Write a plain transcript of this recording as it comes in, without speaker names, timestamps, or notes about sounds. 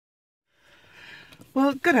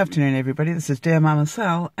Well, good afternoon, everybody. This is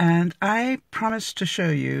DearMamaSal, and I promised to show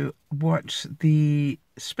you what the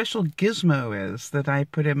special gizmo is that I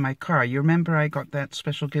put in my car. You remember I got that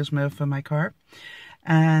special gizmo for my car?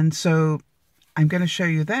 And so I'm going to show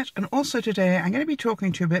you that. And also today, I'm going to be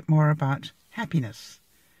talking to you a bit more about happiness.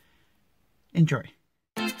 Enjoy.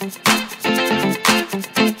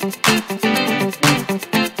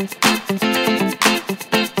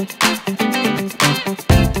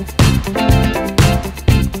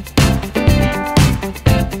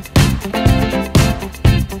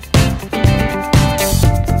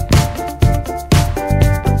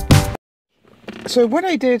 So what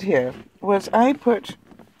I did here was I put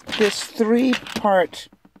this 3-part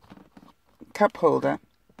cup holder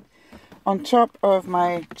on top of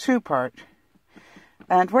my 2-part,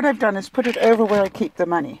 and what I've done is put it over where I keep the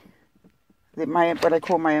money, what I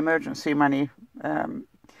call my emergency money, and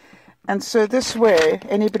so this way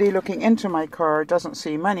anybody looking into my car doesn't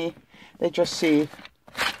see money, they just see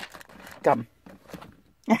gum.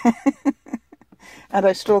 And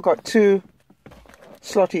I still got 2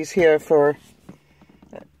 slotties here for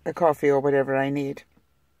a coffee or whatever I need.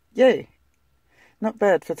 Yay! Not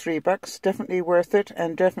bad for $3. Definitely worth it,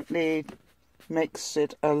 and definitely makes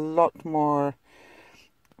it a lot more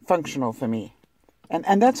functional for me.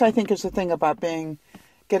 And that's, I think, is the thing about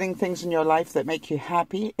getting things in your life that make you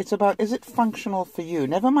happy. It's about, is it functional for you?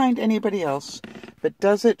 Never mind anybody else, but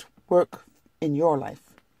does it work in your life?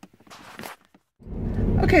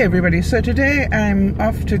 Okay, everybody, so today I'm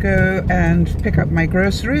off to go and pick up my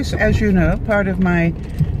groceries. As you know, part of my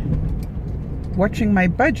watching my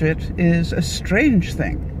budget is a strange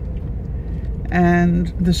thing. And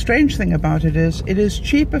the strange thing about it is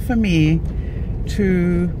cheaper for me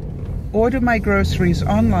to order my groceries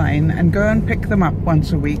online and go and pick them up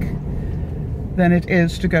once a week than it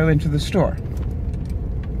is to go into the store.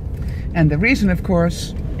 And the reason, of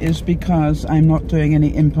course, is because I'm not doing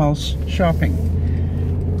any impulse shopping.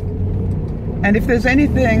 And if there's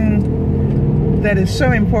anything that is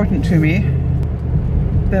so important to me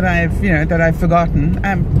that I've forgotten,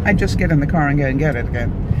 I just get in the car and go and get it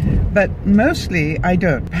again. But mostly I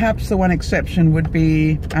don't. Perhaps the one exception would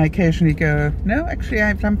be I occasionally go, no, actually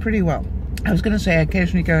I've done pretty well. I was going to say I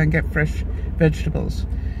occasionally go and get fresh vegetables.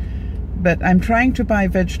 But I'm trying to buy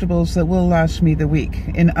vegetables that will last me the week.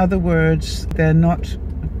 In other words, they're not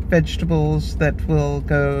vegetables that will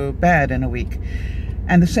go bad in a week.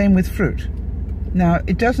 And the same with fruit. Now,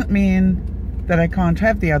 it doesn't mean that I can't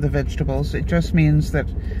have the other vegetables. It just means that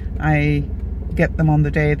I get them on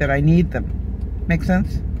the day that I need them. Make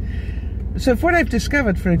sense? So what I've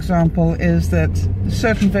discovered, for example, is that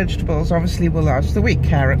certain vegetables obviously will last the week.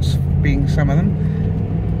 Carrots being some of them.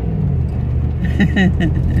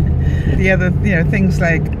 The other, things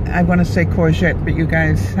like, I want to say courgette, but you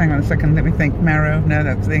guys, hang on a second, let me think. Marrow, no,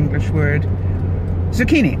 that's the English word.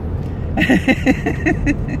 Zucchini.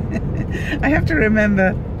 I have to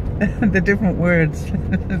remember the different words.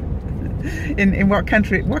 In what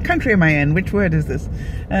country am I in? Which word is this?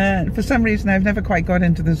 For some reason I've never quite got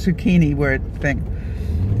into the zucchini word thing.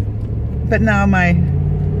 But now my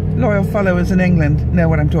loyal followers in England know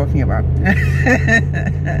what I'm talking about.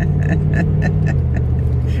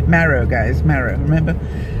 Marrow, guys, marrow, remember?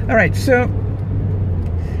 Alright, so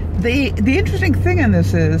the interesting thing in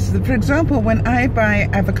this is that, for example, when I buy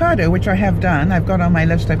avocado, which I have done, I've got on my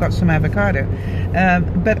list, I've got some avocado,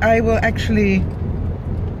 but I will actually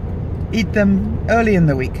eat them early in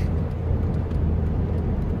the week.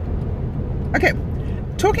 Okay,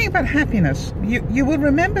 talking about happiness, you will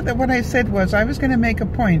remember that what I said was I was going to make a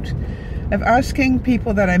point of asking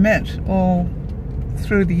people that I met all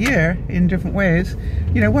through the year in different ways,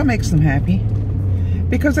 what makes them happy?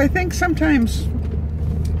 Because I think sometimes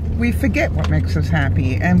we forget what makes us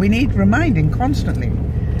happy, and we need reminding constantly.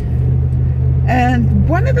 And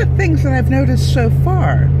one of the things that I've noticed so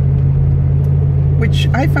far, which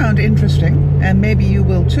I found interesting, and maybe you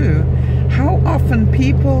will too, how often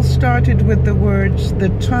people started with the words, the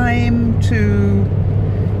time to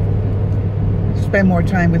spend more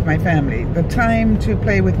time with my family, the time to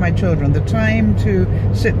play with my children, the time to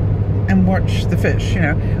sit and watch the fish,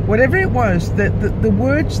 whatever it was, the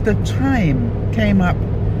words, the time came up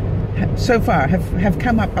so far, have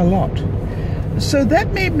come up a lot. So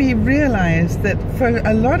that made me realize that for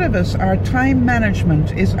a lot of us, our time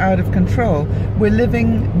management is out of control. We're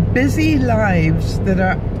living busy lives that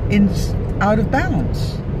are out of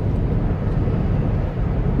balance.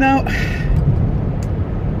 Now,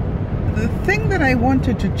 the thing that I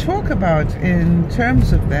wanted to talk about in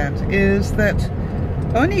terms of that is that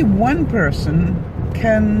only one person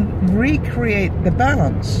can recreate the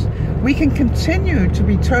balance. We can continue to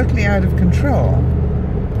be totally out of control,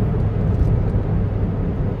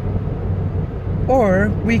 or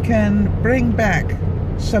we can bring back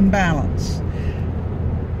some balance.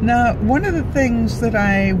 Now, one of the things that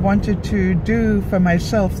I wanted to do for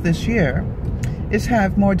myself this year is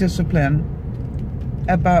have more discipline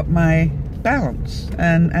about my balance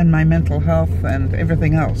and my mental health and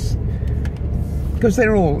everything else, because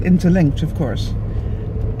they're all interlinked, of course.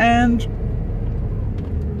 And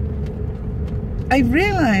I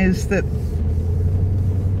realized that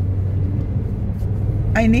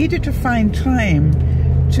I needed to find time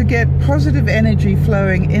to get positive energy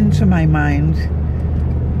flowing into my mind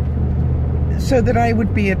so that I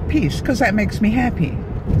would be at peace, because that makes me happy.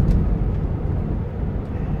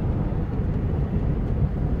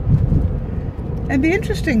 And the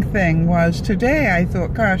interesting thing was, today I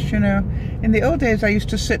thought, gosh, you know, in the old days I used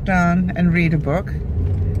to sit down and read a book,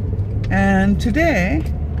 and today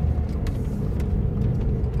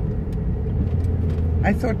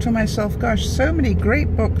I thought to myself, gosh, so many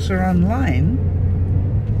great books are online.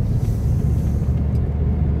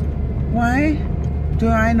 Why do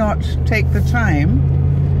I not take the time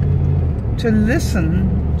to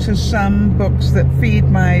listen to some books that feed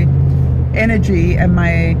my energy and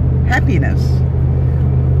my happiness?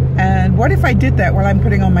 And what if I did that while I'm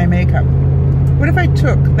putting on my makeup? What if I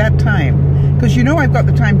took that time? Because you know I've got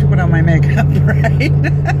the time to put on my makeup, right?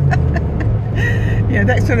 Yeah,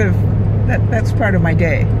 that sort of, that's part of my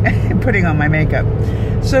day, putting on my makeup.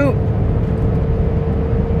 So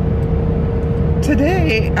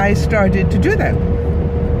today I started to do that.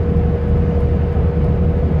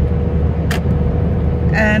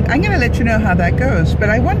 And I'm going to let you know how that goes. But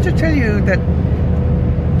I want to tell you that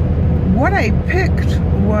what I picked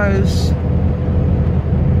was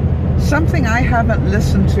something I haven't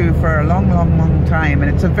listened to for a long, long, long time.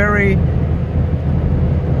 And it's a very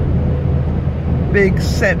big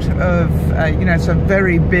set of, you know, it's a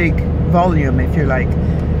very big volume, if you like.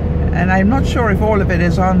 And I'm not sure if all of it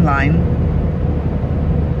is online,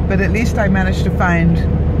 but at least I managed to find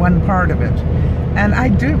one part of it. And I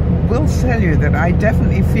will tell you that I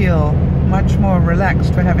definitely feel much more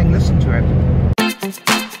relaxed for having listened to it.